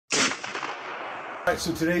Alright,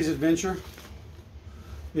 so today's adventure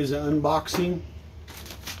is an unboxing.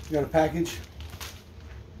 We got a package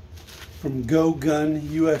from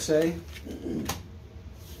GoGunUSA.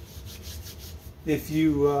 If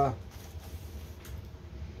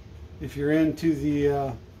you're into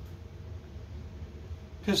the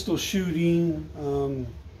pistol shooting,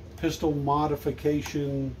 pistol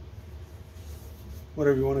modification,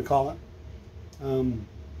 whatever you want to call it,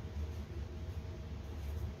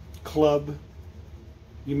 club,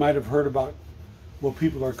 you might have heard about what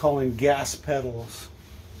people are calling gas pedals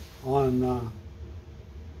on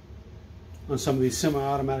some of these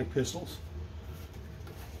semi-automatic pistols.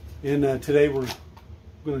 And today we're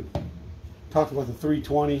going to talk about the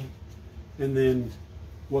 320, and then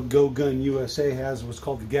what GoGunUSA has, what's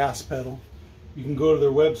called the gas pedal. You can go to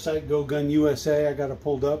their website, GoGunUSA. I got it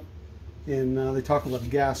pulled up, and they talk about the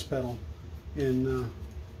gas pedal. And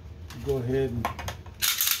go ahead and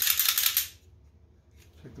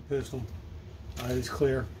check the pistol. All right, it's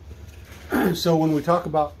clear. So when we talk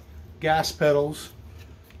about gas pedals,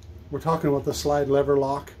 we're talking about the slide lever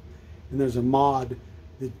lock, and there's a mod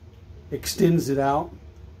that extends it out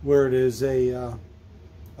where it is a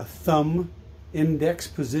thumb index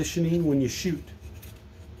positioning when you shoot.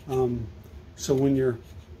 So when you're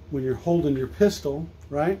holding your pistol,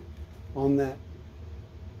 right, on that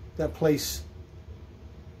place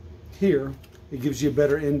here, it gives you a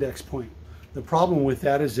better index point. The problem with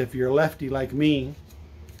that is if you're a lefty like me,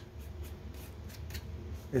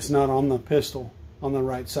 it's not on the pistol on the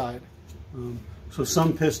right side. So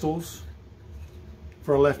some pistols,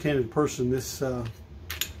 for a left-handed person, this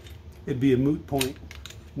it'd be a moot point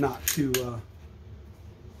not to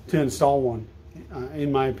install one.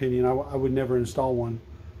 In my opinion, I would never install one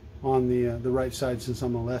on the right side since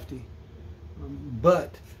I'm a lefty.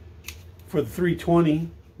 But for the 320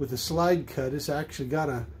 with the slide cut, it's actually got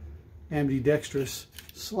a ambidextrous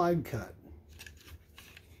slide cut.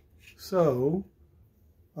 So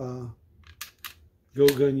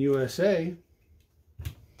GoGunUSA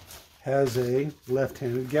has a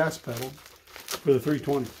left-handed gas pedal for the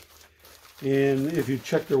 320. And if you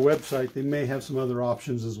check their website, they may have some other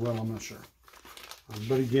options as well, I'm not sure.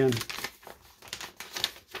 But again,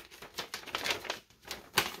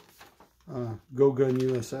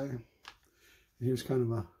 GoGunUSA. And here's kind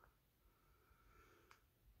of a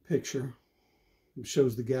picture. It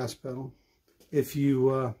shows the gas pedal. If you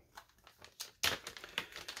go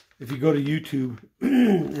to YouTube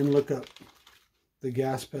and look up the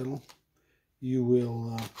gas pedal, you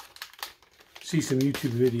will see some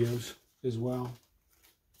YouTube videos as well.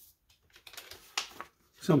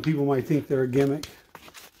 Some people might think they're a gimmick,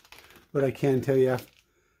 but I can tell you,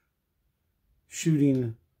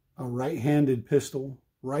 shooting a right-handed pistol,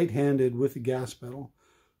 right-handed with the gas pedal,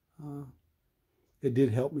 it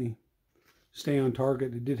did help me stay on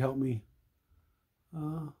target. It did help me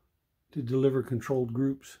to deliver controlled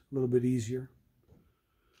groups a little bit easier.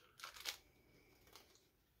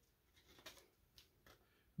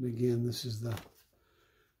 And again, this is the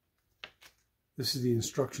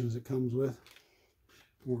instructions it comes with.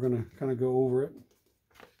 We're going to kind of go over it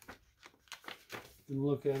and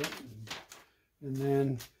look at it. And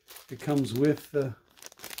then it comes with the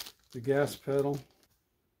gas pedal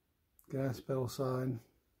side,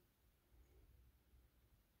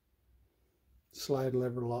 slide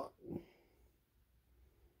lever lock.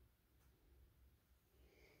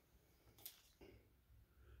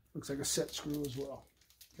 Looks like a set screw as well.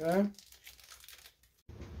 Okay.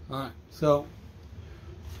 All right, so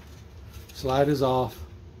slide is off.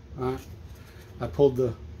 All right, I pulled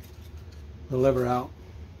the lever out.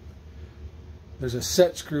 There's a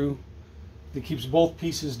set screw that keeps both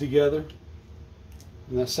pieces together,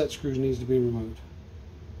 and that set screw needs to be removed.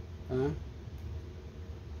 Okay.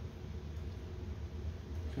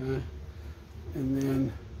 Okay. And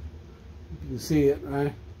then you can see it,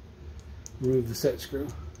 right? Remove the set screw.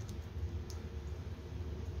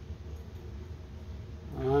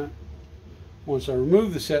 Alright. Once I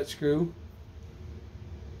remove the set screw,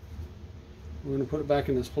 we're going to put it back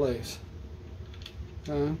in its place.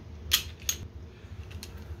 Okay.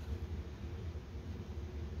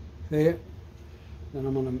 See it? Then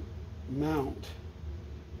I'm going to mount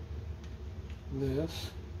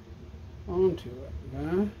this onto it.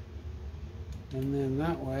 Okay? And then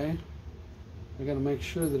that way, I got to make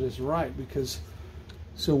sure that it's right, because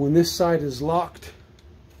so when this side is locked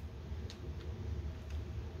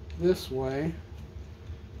this way,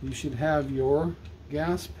 you should have your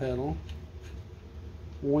gas pedal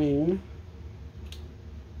wing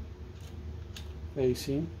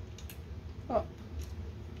facing up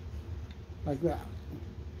like that.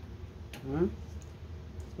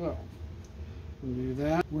 So Do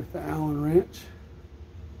that with the Allen wrench.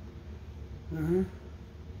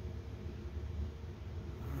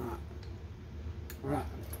 Right.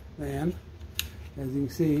 Then, as you can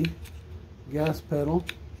see, gas pedal,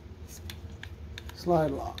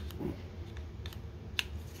 slide lock.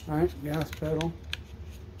 All right, gas pedal,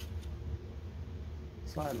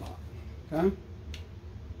 slide lock. Okay.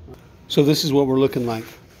 So this is what we're looking like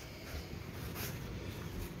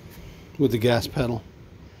with the gas pedal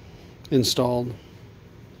installed.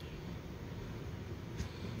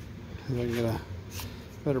 If I can get a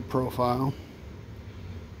better profile.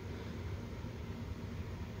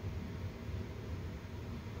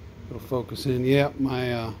 It'll focus in. Yep,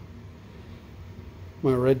 my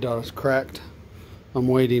red dot is cracked. I'm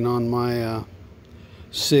waiting on my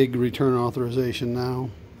Sig return authorization now.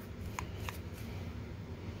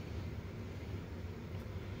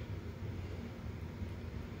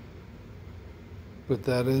 But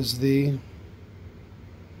that is the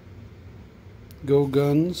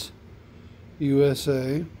GoGunUSA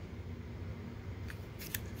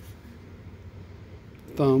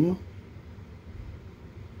thumb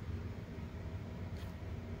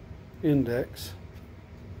index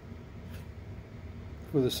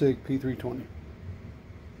for the Sig P320.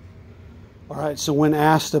 Alright, so when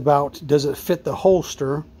asked about does it fit the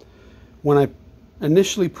holster, when I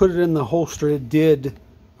initially put it in the holster, it did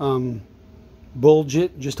bulge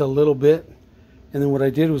it just a little bit, and then what I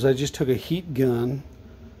did was I just took a heat gun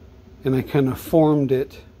and I kind of formed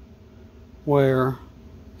it where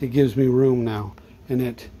it gives me room now, and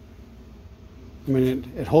it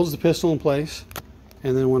holds the pistol in place,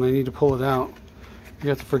 and then when I need to pull it out, you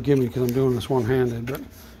have to forgive me because I'm doing this one-handed, but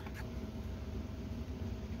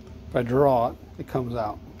if I draw it, it comes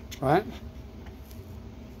out, right?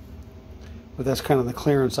 But that's kind of the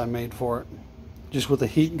clearance I made for it, just with a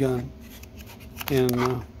heat gun.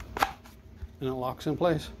 And it locks in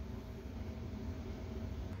place.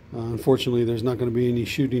 Unfortunately, there's not going to be any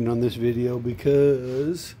shooting on this video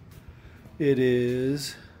because it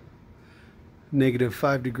is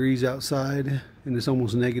 -5 degrees outside and it's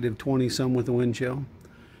almost -20 some with the wind chill,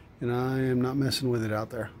 and I am not messing with it out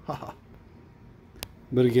there. Haha.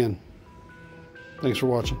 But again, thanks for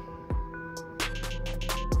watching.